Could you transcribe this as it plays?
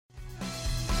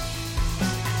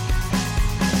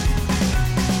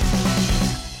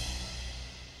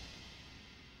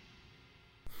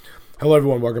Hello,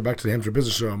 everyone. Welcome back to the Hampshire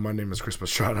Business Show. My name is Chris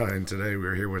Pastrana, and today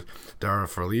we're here with Dara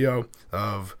Ferlio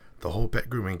of the Whole Pet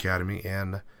Grooming Academy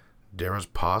and Dara's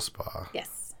Paw Spa.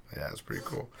 Yes. Yeah, it's pretty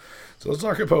cool. So let's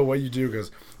talk about what you do,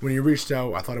 because when you reached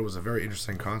out, I thought it was a very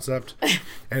interesting concept.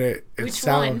 And it Which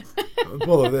sounds one?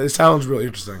 well, it sounds really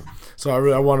interesting. So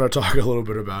I wanted to talk a little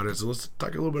bit about it. So let's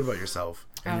talk a little bit about yourself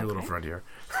and your little friend here.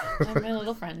 I'm my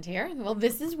little friend here. Well,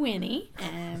 this is Winnie,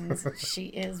 and she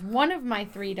is one of my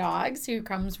 3 dogs who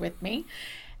comes with me.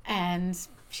 And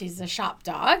she's a shop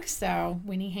dog, so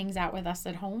Winnie hangs out with us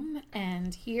at home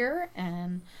and here,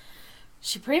 and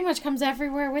she pretty much comes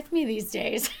everywhere with me these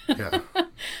days. Yeah.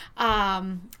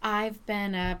 I've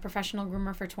been a professional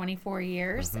groomer for 24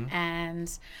 years,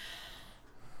 and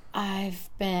I've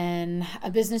been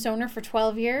a business owner for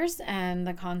 12 years, and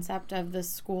the concept of the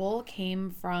school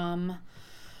came from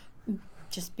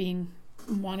just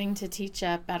wanting to teach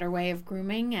a better way of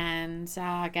grooming and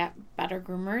get better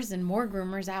groomers and more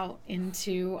groomers out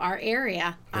into our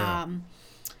area. Yeah.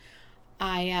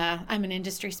 I'm an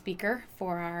industry speaker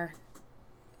for our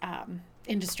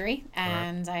industry,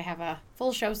 and I have a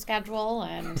full show schedule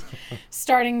and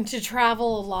starting to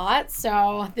travel a lot.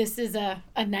 So this is a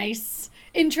nice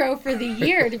intro for the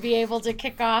year to be able to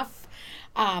kick off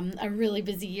a really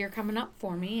busy year coming up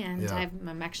for me. And Yeah.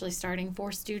 I'm actually starting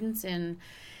 4 students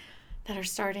that are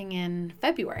starting in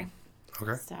February.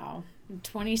 Okay. So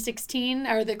 2016,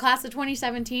 or the class of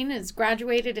 2017 is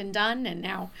graduated and done, and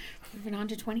now moving on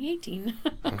to 2018.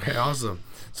 Okay, awesome.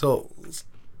 So let's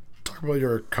talk about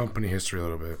your company history a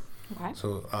little bit. Okay.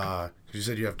 So you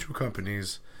said you have 2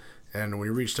 companies, and when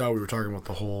you reached out, we were talking about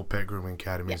the Whole Pet Grooming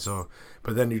Academy. Yes. So,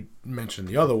 but then you mentioned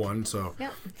the other one, so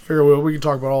Yep. figure we can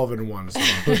talk about all of it in one. So.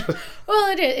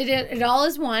 Well, it all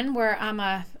is one, where I'm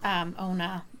own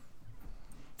a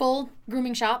full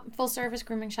grooming shop, full service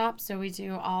grooming shop. So we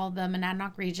do all the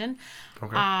Monadnock region.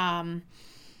 Okay.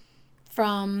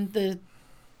 From the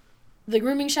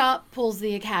grooming shop pulls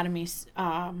the academy's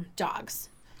dogs.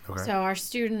 Okay. So our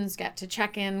students get to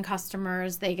check in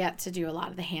customers. They get to do a lot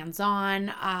of the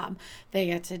hands-on. They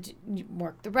get to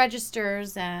work the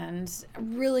registers and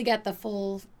really get the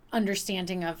full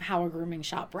understanding of how a grooming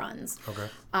shop runs. Okay.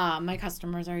 My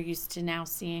customers are used to now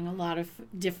seeing a lot of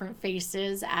different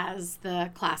faces as the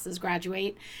classes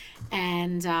graduate.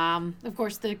 And, of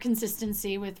course, the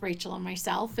consistency with Rachel and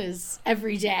myself is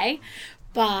every day.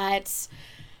 But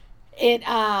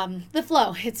the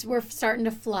flow, we're starting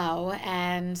to flow,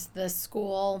 and the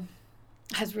school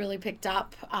has really picked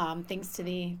up, thanks to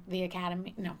the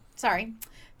academy. No, sorry.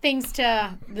 Thanks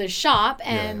to the shop,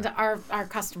 and our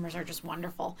customers are just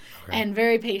wonderful and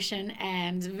very patient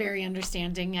and very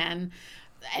understanding, and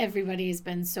everybody's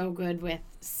been so good with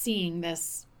seeing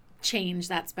this change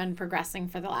that's been progressing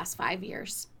for the last 5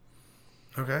 years.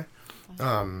 Okay.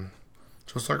 So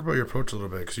let's talk about your approach a little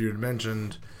bit, because you had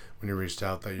mentioned when you reached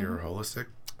out that you're holistic.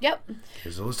 Yep. Okay,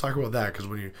 so let's talk about that, because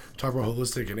when you talk about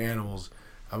holistic and animals,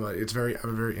 I'm very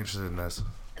interested in this.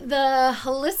 The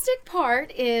holistic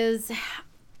part is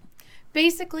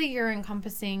basically you're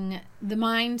encompassing the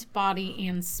mind, body,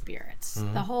 and spirit,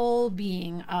 the whole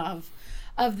being of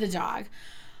the dog.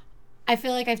 I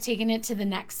feel like I've taken it to the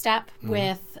next step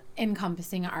with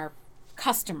encompassing our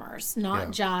customers, not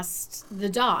just the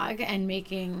dog, and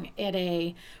making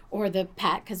it or the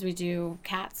pet, because we do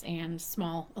cats and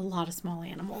a lot of small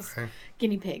animals,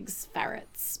 guinea pigs,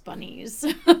 ferrets, bunnies,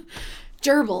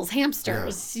 gerbils,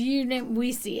 hamsters,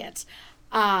 we see it.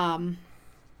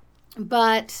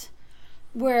 But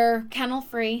we're kennel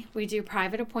free. We do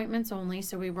private appointments only,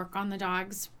 so we work on the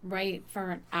dogs right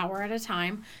for an hour at a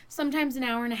time, sometimes an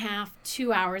hour and a half,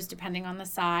 2 hours, depending on the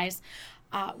size.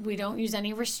 We don't use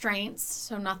any restraints,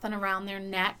 so nothing around their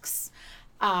necks,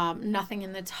 nothing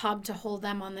in the tub to hold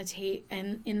them on the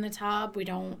in the tub. We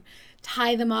don't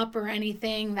tie them up or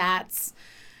anything that's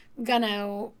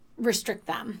gonna restrict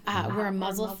them. We're a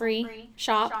muzzle-free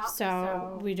shop,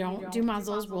 so we don't do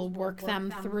muzzles. We'll work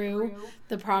them through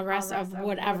the progress of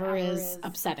whatever is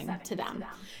upsetting to them.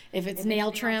 If it's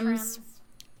nail trims,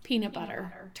 peanut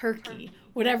butter, turkey,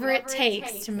 whatever it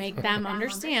takes to make them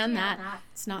understand that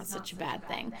it's not such a bad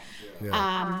thing.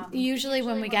 Usually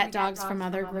when we get dogs from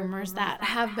other groomers that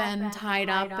have been tied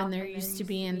up and they're used to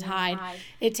being tied,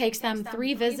 it takes them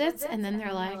 3 visits, and then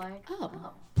they're like, oh,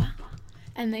 wow.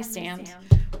 And they stand.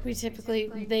 We typically,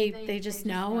 they just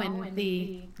know, and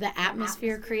the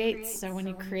atmosphere creates. So when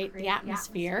you create the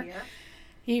atmosphere,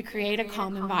 you create a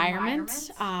calm environment.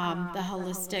 The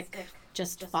holistic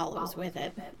just follows with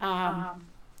it.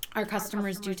 Our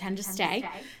customers do tend to stay.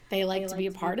 They like to be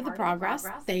a part of the progress.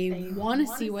 They want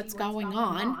to see what's going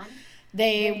on.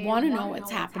 They want to know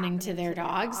what's happening to their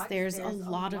dogs. There's a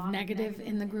lot of negative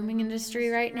in the grooming industry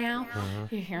right now.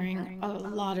 You're hearing a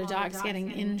lot of dogs getting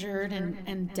injured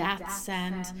and deaths,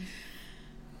 and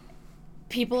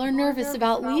people are nervous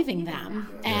about leaving them.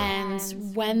 And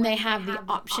when they have the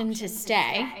option to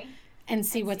stay and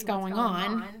see what's going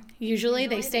on, usually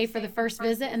they stay for the first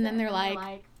visit and then they're like,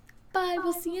 bye,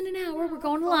 we'll see you in an hour. We're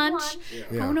going to lunch,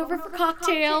 going over for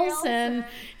cocktails, and,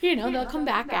 they'll come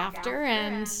back after,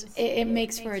 and it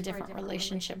makes for a different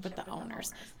relationship with the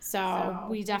owners. So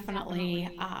we definitely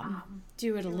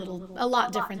do it a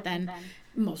lot different than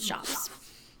most shops.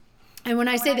 And when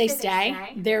I say they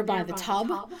stay, they're by the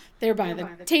tub, they're by the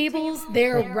tables,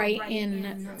 they're right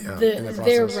in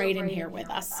they're right in here with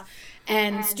us.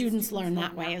 And students learn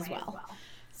that way as well.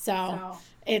 So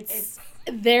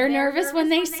they're nervous when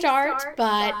they start,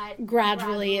 but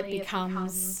gradually it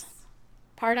becomes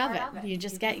part of it. You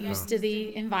just get used to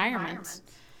the environment.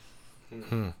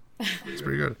 It's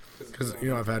pretty good. Because,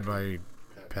 I've had my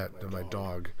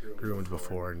dog groomed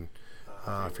before, and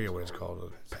I forget what it's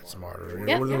called, PetSmart, or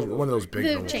one of those big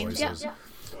normal places.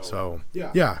 So,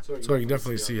 so you can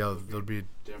definitely see how there'll be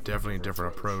definitely a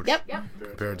different approach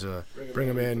compared to bring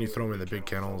them in, you throw them in the big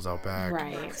kennels out back.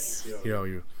 Right.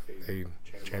 They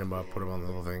chain them up, put them on the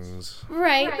little things.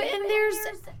 Right, and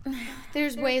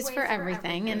there's ways for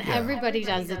everything, and everybody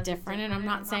does it different, and I'm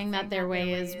not saying that their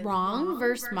way is wrong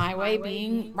versus my way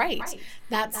being right.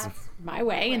 That's my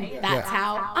way, and that's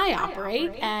how I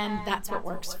operate, and that's what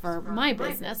works for my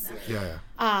business.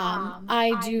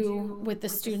 I do, with the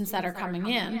students that are coming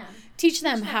in, teach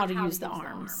them how to use the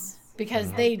arms,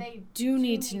 because they do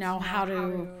need to know how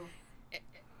to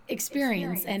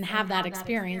experience and have that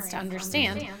experience to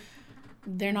understand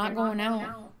they're not going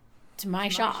out to my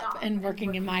shop and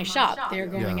working in my shop. They're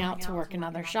going out to work in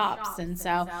other shops. And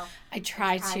so I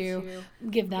try to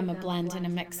give them a blend and a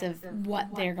mix of what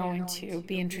they're going to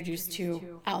be introduced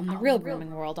to out in the real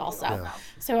grooming world also.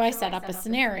 So I set up a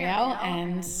scenario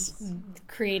and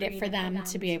create it for them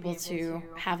to be able to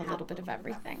have a little bit of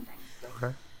everything.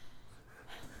 Okay.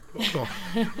 Cool.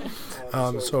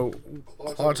 So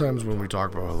a lot of times when we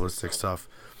talk about holistic stuff,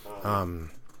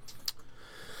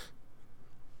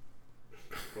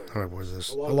 a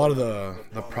lot of the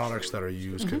products that are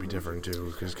used could be different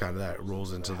too, because kind of that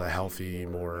rolls into the healthy,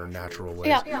 more natural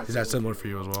ways. Is that similar for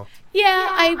you as well? Yeah,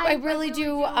 I really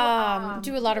do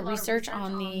do a lot of research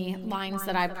on the lines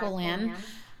that I pull in.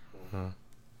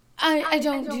 I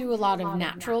don't do a lot of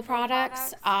natural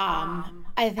products.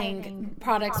 I think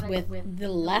products with the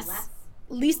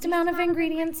least amount of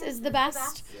ingredients is the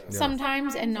best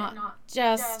sometimes, and not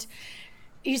just...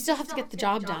 You still have to get the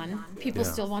job done. People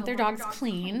still want their dogs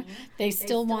clean. They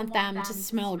still want them to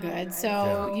smell good.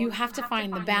 So you have to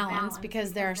find the balance,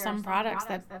 because there are some products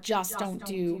that just don't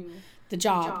do the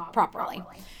job properly.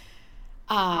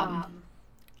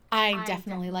 I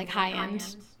definitely like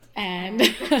high-end, and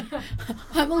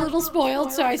I'm a little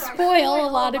spoiled, so I spoil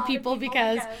a lot of people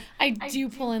because I do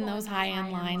pull in those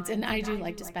high-end lines, and I do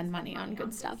like to spend money on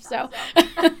good stuff. So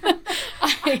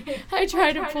I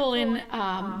try to pull in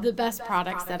the best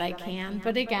products that I can.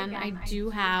 But again, I do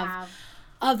have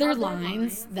other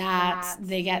lines that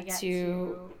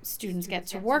students get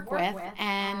to work with,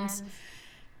 and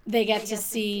they get to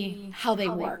see how they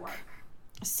work.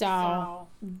 So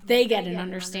they get an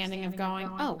understanding of going,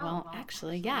 oh, well,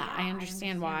 actually, I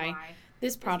understand why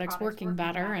this product's working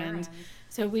better. And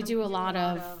so we do a lot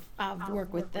of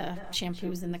work with the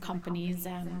shampoos and the companies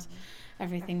and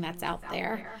everything that's out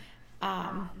there.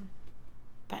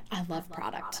 But I love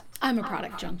product. I'm a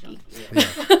product junkie.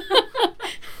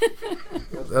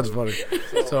 That's funny.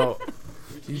 So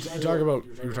you were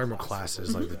talking about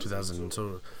classes, like the 2000.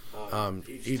 So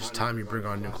each time you bring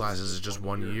on new classes, is it just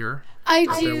 1 year? I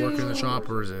do. They work in the shop,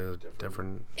 or is it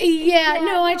different? Yeah,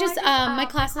 no, I just, my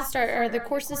classes the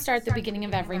courses start at the beginning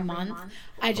of every month.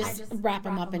 I just wrap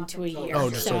them up into a year. Oh,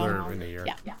 just so they're in a year.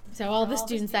 Yeah. So all the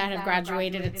students that have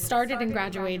graduated, it started and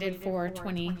graduated for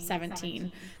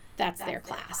 2017. That's their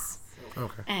class.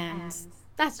 Okay. And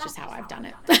that's just how I've done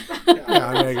it.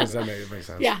 I guess that makes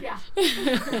sense. Yeah.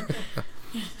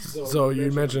 So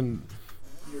you mentioned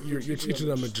you're teaching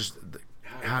them just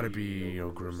how to be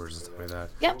groomers and stuff like that.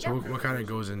 Yep. So what kind of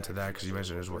goes into that? Because you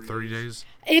mentioned there's 30 days?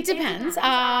 It depends.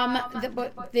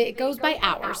 It goes by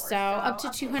hours, so up to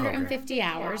 250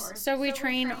 hours. So we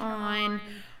train on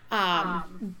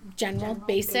general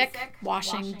basic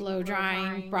washing, blow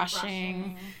drying,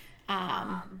 brushing,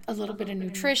 a little bit of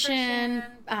nutrition,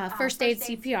 first aid,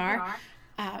 CPR.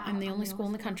 I'm the only school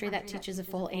in the country that teaches a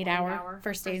full 8-hour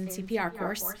first aid and CPR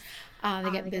course.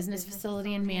 They get business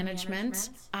facility and management.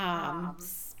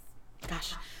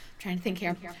 trying to think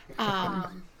here.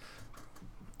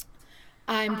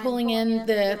 I'm pulling in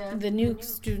the new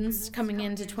students coming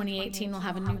into 2018 will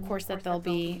have a new course that they'll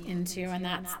be into, and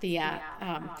that's the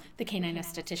canine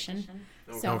esthetician.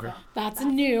 So that's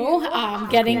new,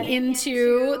 getting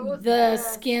into the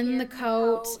skin, the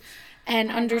coat,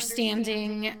 and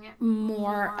understanding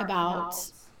more about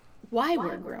why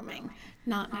we're grooming,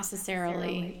 not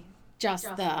necessarily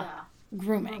just the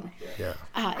grooming. Yeah.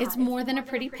 It's more than a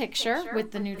pretty picture.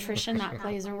 With the nutrition, that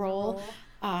plays a role.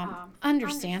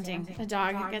 Understanding a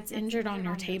dog gets injured on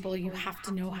your table, you have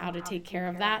to know how to take care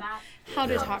of that, how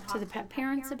to talk to the pet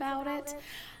parents about it,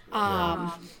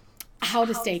 how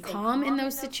to stay calm in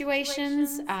those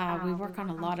situations. We work on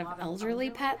a lot of elderly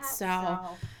pets, so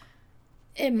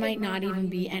it might not even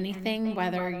be anything,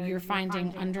 whether you're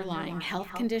finding underlying health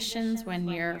conditions, when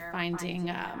you're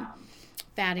finding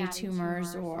fatty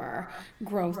tumors or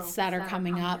growths that are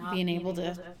coming up, being able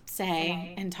to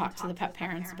say and talk to the pet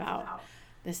parents about,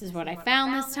 this is what I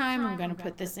found this time. I'm going to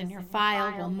put this in your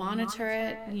file. We'll monitor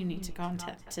it. You need to go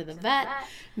to the vet,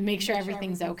 make sure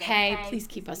everything's okay. Please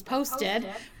keep us posted.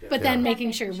 But then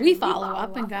making sure we follow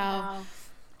up and go,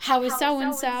 how is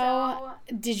so-and-so?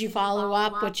 Did you follow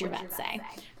up? What's your vet say?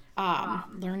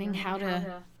 Learning how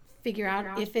to figure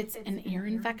out if it's an ear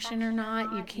infection or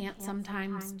not. You can't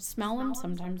sometimes smell them.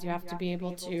 Sometimes you have to be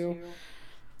able to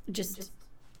just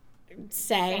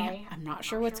say, I'm not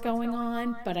sure what's going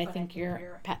on, but I think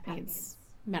your pet needs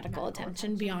medical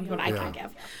attention beyond what I can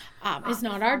give. It's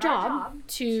not our job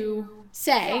to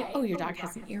say, oh, your dog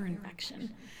has an ear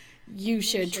infection, you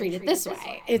should treat it this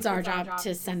way. It's our job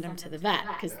to send them to the vet,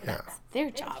 because that's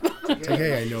their job.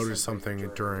 Hey, I noticed something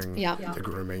during the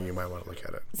grooming. You might want to look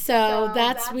at it. So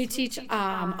we teach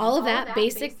all of that,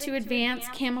 basic to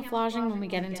advanced camouflaging when we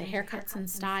get into haircuts and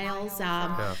styles.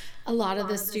 A lot of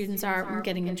the students are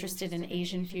getting interested in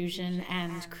Asian fusion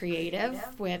and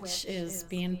creative, which is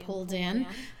being pulled in.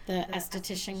 The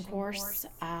esthetician course.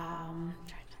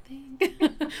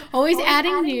 Always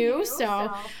adding new.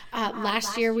 So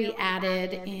last year we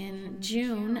added in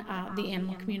June the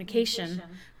animal communication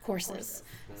courses.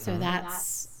 So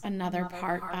that's another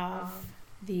part of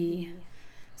the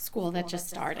school that just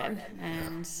started,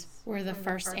 and we're the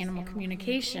first animal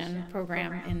communication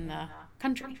program in the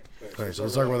country. All right, so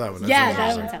let's talk about that one.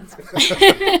 That one sounds good.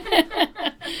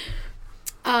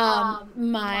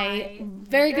 My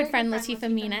very good friend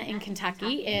Latifah Mina in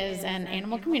Kentucky is an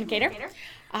animal communicator.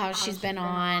 She's been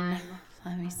on,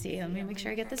 let me make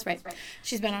sure I get this right.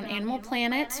 She's been on Animal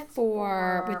Planet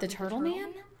with the Turtle Man,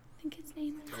 I think his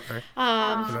name. Okay.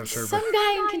 I'm not sure, some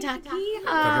guy in Kentucky.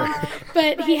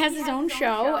 But he has his own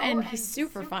show, and he's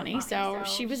super funny. So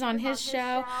she was on his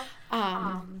show.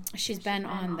 She's been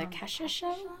on the Kesha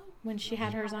show when she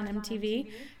had hers on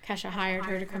MTV. Kesha hired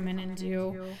her to come in and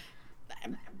do,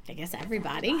 I guess,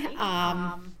 everybody.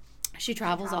 She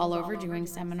travels all over doing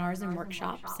seminars and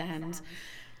workshops, and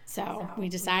so we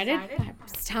decided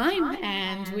it's time,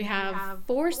 and we have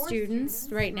 4 students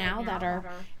right now that are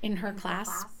in her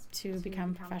class to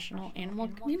become professional animal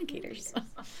communicators.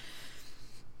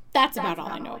 That's about all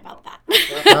I know about that.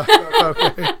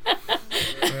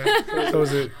 So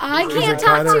I can't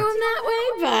talk to him that way,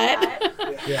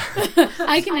 but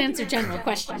I can answer general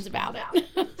questions about it.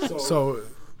 So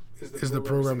is the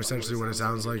program essentially what it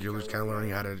sounds like? You're just kind of learning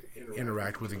how to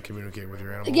interact with and communicate with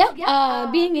your animals?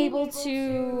 Yep. Being able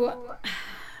to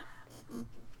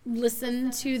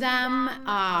listen to them,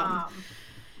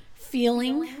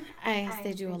 feeling. I guess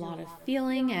they do a lot of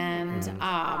feeling and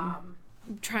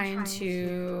trying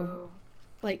to,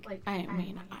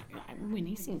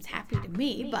 Winnie seems happy to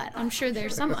me, but I'm sure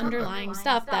there's some underlying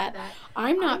stuff that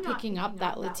I'm not picking up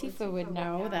that Latifah would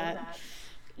know that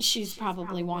she's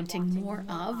probably wanting more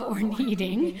of or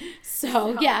needing.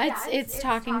 So it's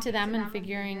talking to them and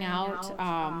figuring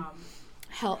out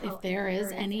if there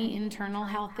is any internal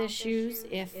health issues,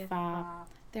 if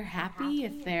they're happy,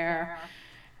 if they're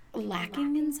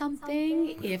lacking in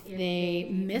something, if they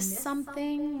miss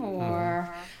something.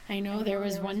 Or I know there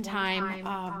was one time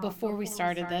before we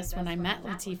started this, when I met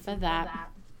Latifah, that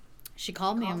she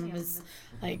called me and was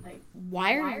like,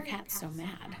 why are your cats so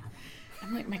mad?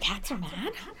 I'm like, my cats are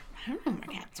mad? I don't know, my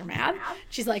cats are mad.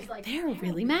 She's like, they're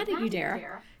really mad at you,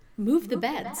 Dara. Move the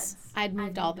beds. I'd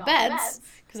moved all the beds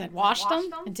because I'd washed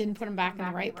them and didn't put them back in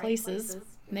the right places.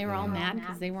 And they were all mad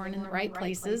because they weren't in the right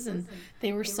places, and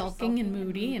they were sulking and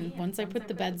moody. And once I put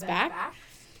the beds back,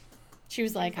 she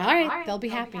was like, all right, they'll be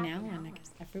happy now. And I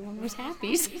guess everyone was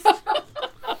happy. So.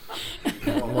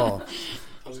 Well,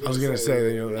 I was going to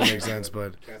say, that makes sense,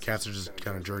 but cats are just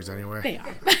kind of jerks anyway. They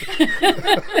are.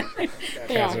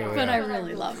 They are, but I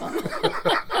really love them.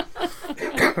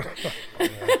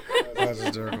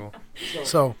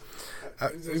 So, I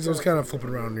was kind of flipping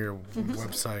around your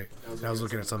website, and I was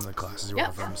looking at some of the classes you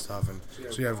offer and stuff. And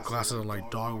so you have classes on like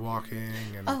dog walking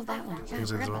and that one.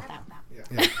 things like that.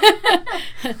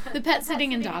 Yeah. The pet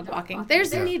sitting and dog walking.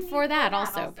 There's a need for that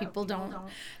also. People don't.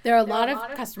 There are a lot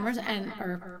of customers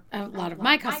or a lot of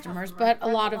my customers, but a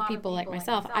lot of people like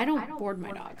myself. I don't board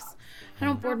my dogs. I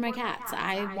don't board my cats.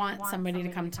 I want somebody to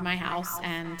come to my house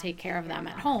and take care of them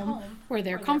at home where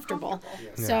they're comfortable.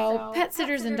 Yeah. So pet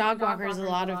sitters and dog walkers, a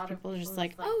lot of people are just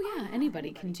like, oh yeah, anybody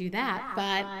can do that.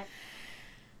 But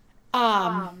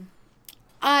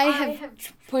I have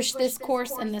pushed this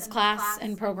course and this class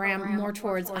and program more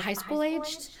towards a high school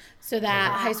aged, so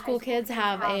that high school kids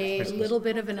have a little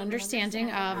bit of an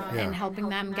understanding of and helping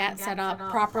them get set up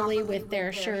properly with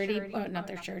their not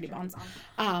their surety bonds,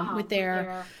 with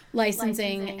their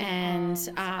licensing and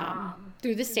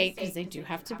through the state, because they do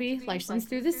have to be licensed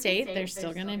through the state. They're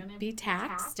still going to be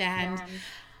taxed, and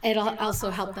it'll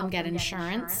also help them get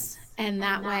insurance. And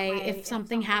that way, if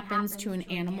something happens to an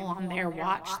animal on their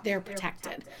watch, they're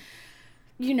protected.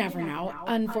 You never know.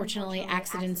 Unfortunately,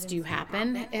 accidents do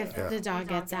happen. If the dog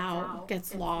gets out,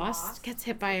 gets lost, gets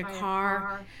hit by a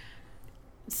car,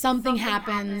 something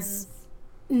happens,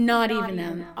 not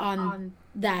even on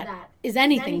that is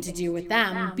anything to do with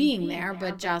them being there,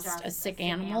 but just a sick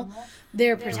animal,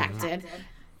 they're protected.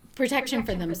 Protection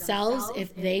for themselves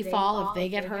if they fall, if they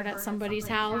get hurt at somebody's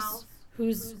house,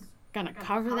 who's going to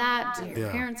cover that? Do your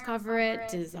parents cover it?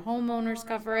 Does the homeowners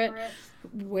cover it?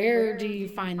 Where do you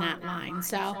find that line?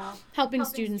 So helping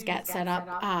students get set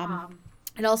up,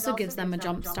 it also gives them a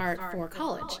jump start for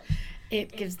college.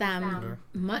 It gives them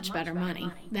much better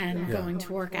money than going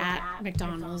to work at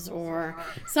McDonald's or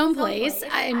someplace.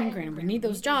 I mean, granted, we need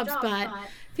those jobs, but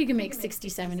if you can make $60,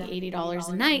 $70, $80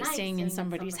 a night staying in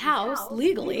somebody's house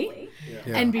legally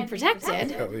and be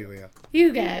protected,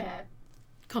 you get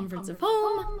comforts of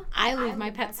home. I leave my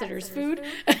pet sitters food.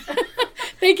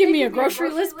 They give me a grocery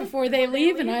list before they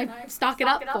leave, and I stock it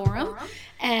up for them.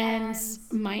 And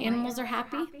my animals are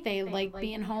happy. They like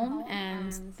being home,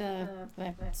 and the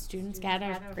students get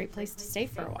a great place to stay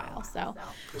for a while. So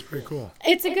it's pretty cool.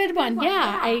 It's a good one.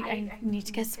 Yeah, I need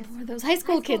to get some more of those high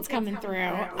school kids coming through.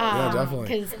 Yeah,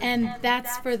 definitely. And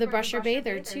that's for the Brusher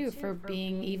Bather too, for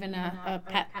being even a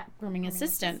pet grooming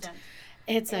assistant.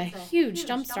 It's a huge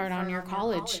jumpstart on your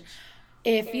college.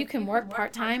 If you can work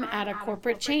part-time at a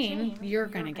corporate chain, you're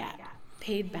going to get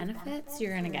paid benefits,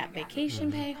 you're going to get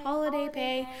vacation pay, holiday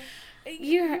pay.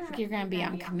 You're going to be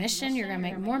on commission, you're going to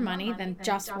make more money than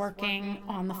just working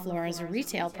on the floor as a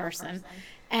retail person.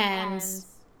 And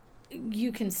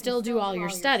you can still do all your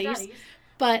studies,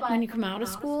 but when you come out of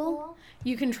school,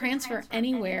 you can transfer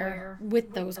anywhere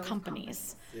with those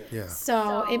companies. Yeah.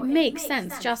 So it makes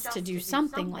sense just to do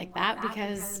something like that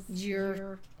because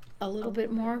you're a little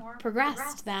bit more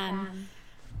progressed than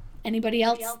anybody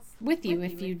else with you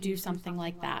if you do something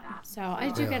like that. So I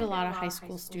do get a lot of high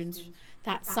school students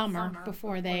that summer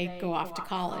before they go off to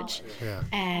college. Yeah.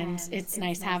 And it's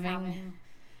nice having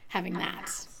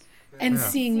that and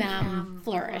seeing them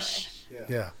flourish.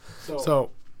 Yeah. So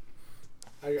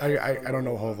I don't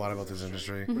know a whole lot about this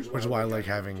industry, which is why I like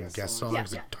having guests on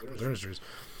because they talk about their industries.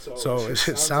 So it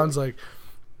sounds like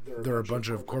there are a bunch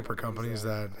of corporate companies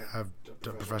that have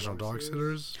professional dog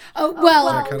sitters. Oh well,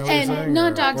 and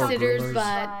not dog sitters,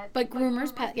 but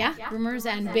groomers, groomers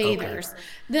and bathers.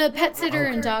 Okay. The pet sitter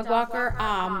and dog walker.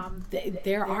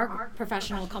 There are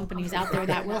professional companies out there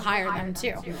that will hire them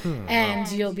too,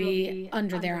 and you'll be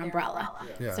under their umbrella.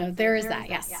 Yeah. So there is that.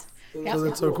 Yes. Yep. So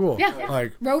that's so cool. Yeah.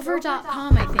 Like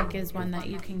Rover.com, I think, is one that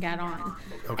you can get on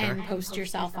and post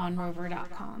yourself on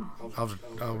Rover.com.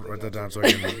 I'll write that down so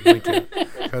I can link it.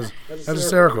 Because that's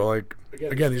hysterical. Like,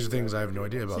 again, these are things I have no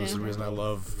idea about. This is the reason I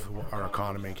love our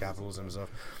economy and capitalism and stuff.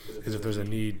 Is if there's a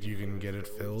need, you can get it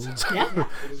filled. Yeah.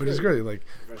 But it's great. Like,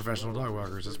 professional dog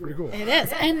walkers, it's pretty cool. It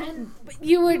is. And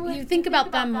you think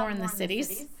about them more in the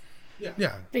cities.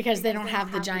 Yeah. Because they don't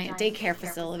have the giant daycare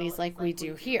facilities like we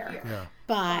do here. Yeah.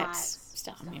 But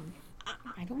still, I mean,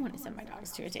 I don't want to send my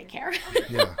dogs to a daycare.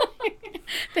 Yeah.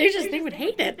 They would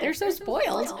hate it. They're so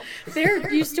spoiled.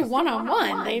 They're used to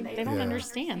one-on-one. They don't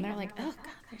understand. They're like, oh God,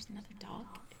 there's another dog.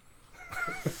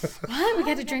 What? We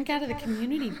got to drink out of the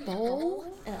community bowl?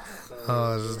 Ugh.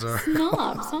 Oh, this is dark.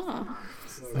 Snobs, huh?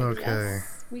 Okay.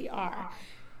 Yes, we are.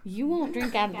 You won't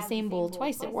drink out of the same bowl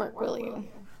twice at work, will you?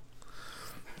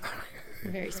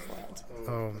 Very spoiled.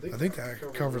 I think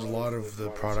that covers a lot of the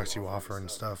products you offer and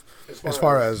stuff. As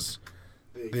far as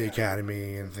the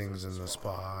academy and things in the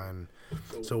spa. And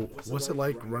so what's it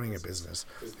like running a business?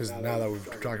 Because now that we've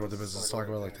talked about the business, let's talk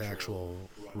about like the actual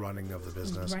running of the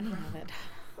business. Running of it.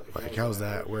 Like, how's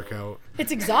that workout?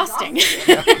 It's exhausting.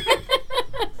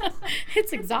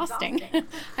 It's exhausting.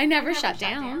 I never shut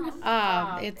down.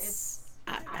 I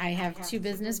have 2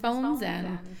 business phones,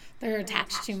 and they're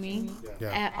attached to me.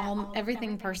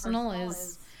 Everything personal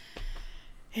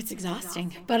it's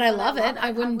exhausting, but I love it.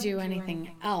 I wouldn't do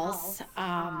anything else.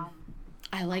 I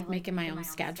like making my own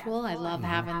schedule. I love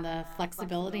having the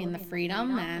flexibility and the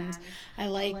freedom, and I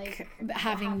like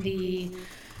having the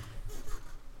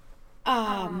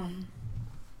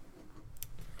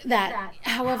that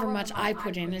however much I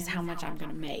put in is how much I'm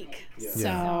going to make.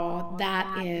 So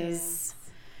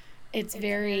it's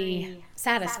very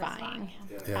satisfying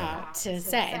to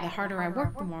say. The harder I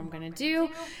work, the more I'm going to do.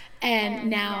 And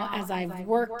now, as I've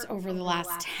worked over the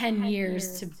last 10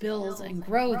 years to build and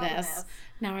grow this,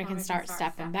 now I can start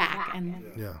stepping back and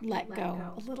let go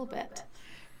a little bit.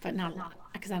 But not a lot,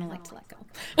 because I don't like to let go.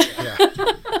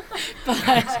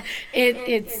 But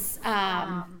it's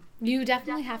you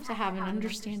definitely have to have an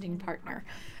understanding partner.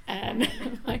 And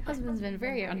my husband's been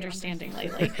very understanding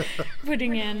lately,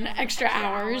 putting in extra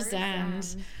hours. And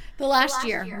the last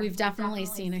year, we've definitely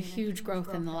seen a huge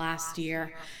growth in the last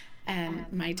year. And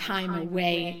my time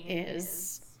away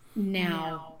is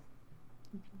now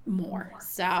more.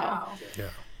 So,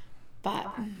 but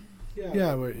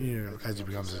as you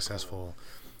become successful,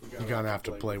 you kind of have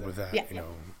to play with that,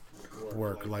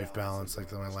 work-life balance,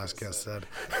 like my last guest said.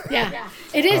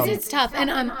 It is. It's tough.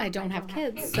 And I don't have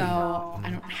kids, so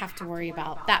I don't have to worry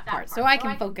about that part. So I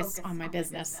can focus on my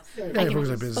business. I can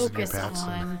focus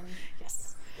on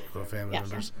family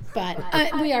members. But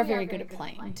we are very good at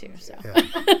playing, too. So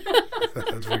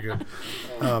that's very good.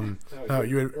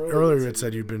 Earlier you had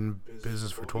said you've been in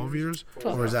business for 12 years?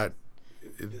 Or is that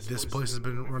this place has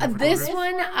been running for this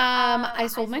one, I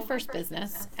sold my first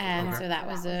business, and so that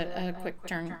was a quick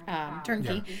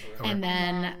turnkey. And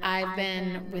then I've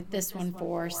been with this one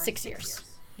for 6 years.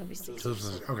 It'll be 6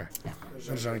 years. Okay. I'm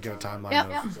just trying to get a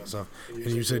timeline of stuff.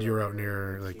 And you said you were out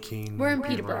near Keene? We're in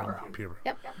Peterborough.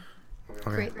 Yep.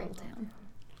 Okay. Great little town.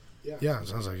 Yeah, it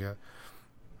sounds like it.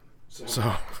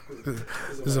 So, this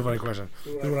is a funny question.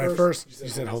 When I first, you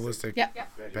said holistic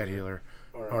pet healer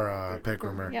or pet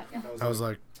groomer, I was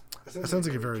like, that sounds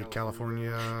like a very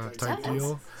California type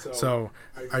deal. So,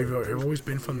 have you always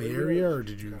been from the area, or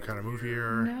did you kind of move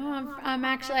here? No, I'm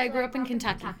actually, I grew up in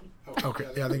Kentucky.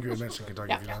 Okay, I think you had mentioned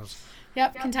Kentucky a few times.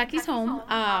 Yep, Kentucky's home.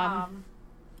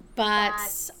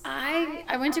 But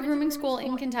I went to grooming school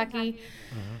in Kentucky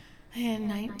in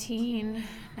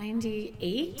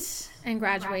 1998 and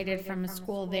graduated from a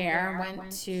school there. Went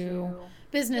to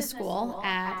business school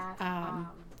at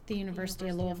the University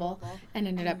of Louisville and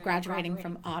ended up graduating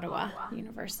from Ottawa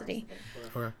University.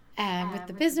 Okay. And with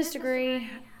the business degree,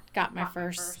 got my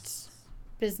first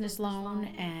business loan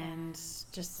and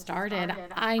just started.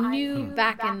 I knew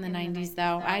back in the 90s,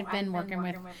 though, I'd been working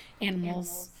with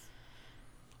animals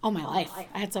all my life.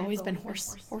 It's always been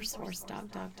horse,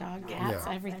 dog, cats,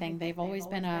 everything. They've always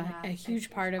been a huge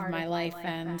part of my life.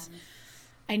 And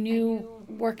I knew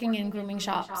working in grooming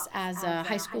shops as a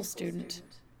high school student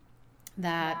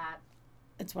that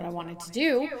it's what I wanted to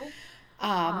do.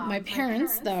 My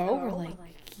parents, though, were like,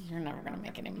 you're never going to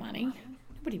make any money.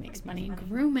 Nobody makes money in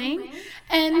grooming.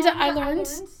 And I learned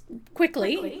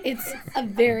quickly it's a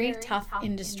very tough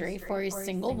industry for a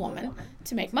single woman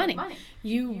to make money.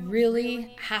 You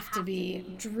really have to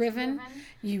be driven.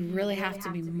 You really have to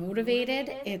be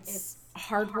motivated. It's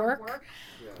hard work.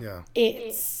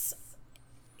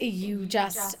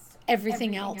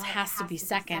 Everything else has to be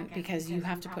second because you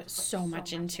have to put so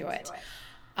much into it.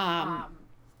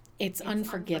 It's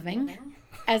unforgiving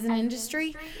as an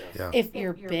industry. If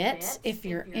you're bit, if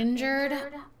you're injured,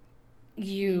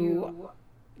 you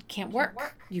can't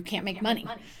work. You can't make money.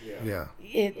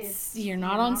 You're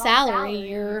not on salary.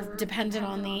 You're dependent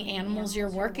on the animals you're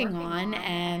working on,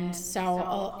 and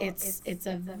so it's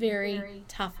a very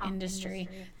tough industry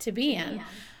to be in.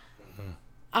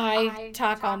 I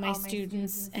talk all my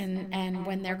students, and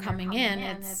when they're coming in,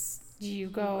 it's you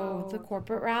go the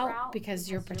corporate route because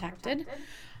you're protected.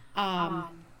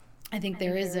 I think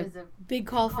there is a big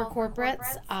call for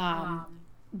corporates,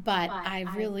 but I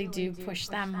really do push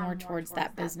them more towards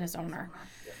that business owner.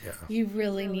 You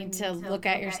really need to look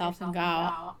at yourself and go,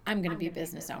 I'm going to be a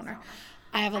business owner.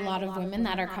 I have a lot of women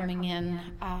that are coming in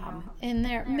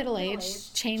their middle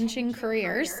age, changing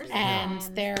careers, and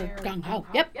they're gung-ho.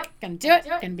 Yep, going to do it.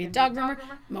 Going to be a dog groomer.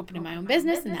 I'm opening my own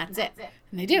business, and that's it.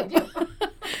 And they do.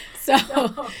 So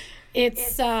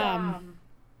it's tough.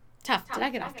 Did I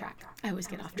get off track? I always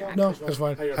get off track. No, that's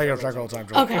fine. I get off track all the time.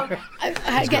 Okay.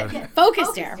 I get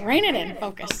focused here. Rein it in.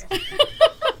 Focus.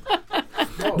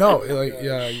 No, like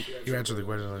you answered the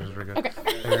question. That was pretty good.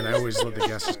 Okay. And then I always let the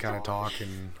guests just kind of talk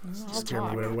and steer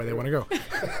me whatever way they want to go.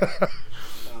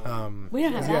 We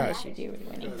don't have that issue, do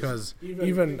we? Because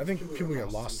even I think people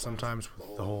get lost sometimes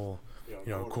with the whole,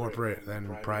 corporate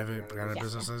and private kind of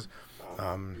businesses.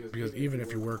 Because even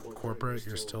if you work corporate,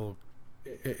 you're still,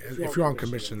 if you're on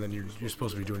commission, then you're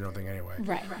supposed to be doing your own thing anyway.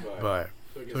 Right. But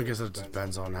so I guess it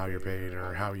depends on how you're paid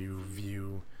or how you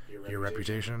view your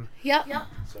reputation. Yep.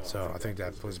 So I think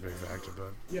that plays a big factor.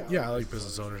 But yeah, I like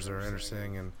business owners that are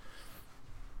interesting. And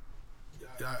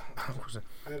I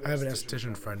have an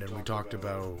esthetician friend, and we talked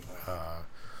about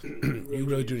you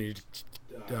really do need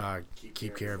to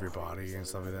keep care of your body and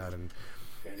stuff like that.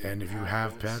 And if you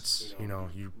have pets,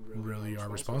 you really are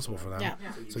responsible for them. Yeah.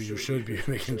 So you should be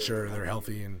making sure they're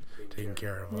healthy and taking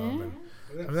care of them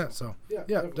and that. So yeah,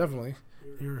 definitely.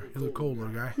 You look cold,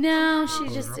 little guy. No,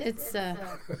 it's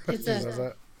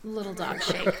a little dog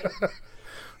shake.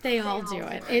 They all do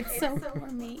it. It's so for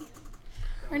me.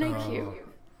 Aren't I cute?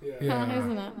 Yeah.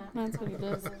 Isn't it? That's what he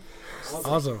does.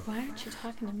 Awesome. Why aren't you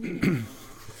talking to me?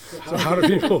 So how do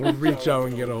people reach out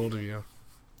and get a hold of you?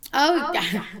 Oh,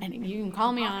 and you can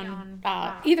call me on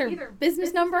either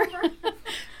business number,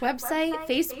 website,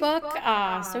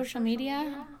 Facebook, social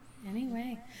media,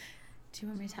 anyway. Do you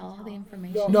want me to tell all the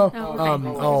information? No.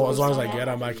 As long as I get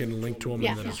them, I can link to them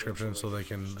in the description so they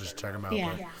can just check them out.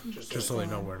 Yeah. Just so they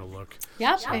know where to look.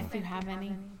 Yep. So. If you have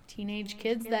any teenage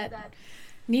kids that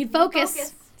need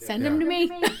focus, send them to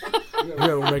me.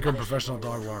 We'll make them professional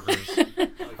dog walkers.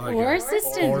 Or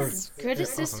assistants. Good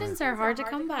assistants are hard to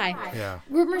come by. Yeah.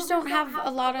 Groomers don't have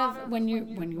a lot of, when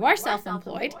you are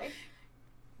self-employed,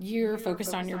 you're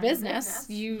focused on your business.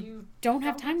 You don't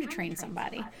have time to train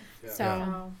somebody.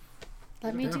 So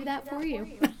let me do that for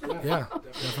you. Yeah,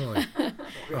 definitely.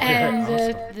 And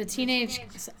awesome. The teenage,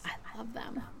 I love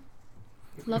them.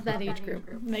 Love that age group.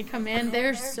 They come in,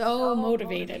 they're so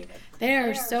motivated.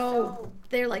 They're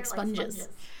like sponges.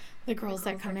 The girls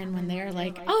that come in when they're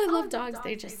like, oh, I love dogs,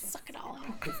 they just suck it all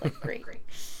out. It's like great.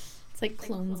 It's like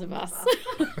clones of us.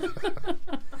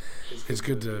 It's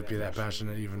good to be that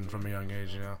passionate even from a young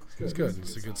age, It's good.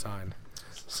 It's a good sign.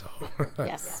 So.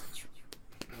 Yes.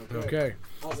 Okay.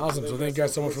 Awesome. So thank you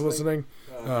guys so much for listening.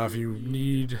 If you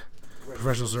need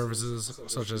professional services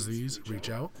such as these,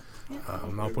 reach out.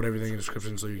 I'll put everything in the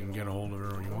description so you can get a hold of her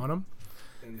when you want them.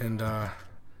 And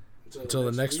until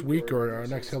the next week or our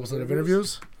next couple set of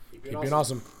interviews, keep being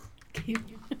awesome.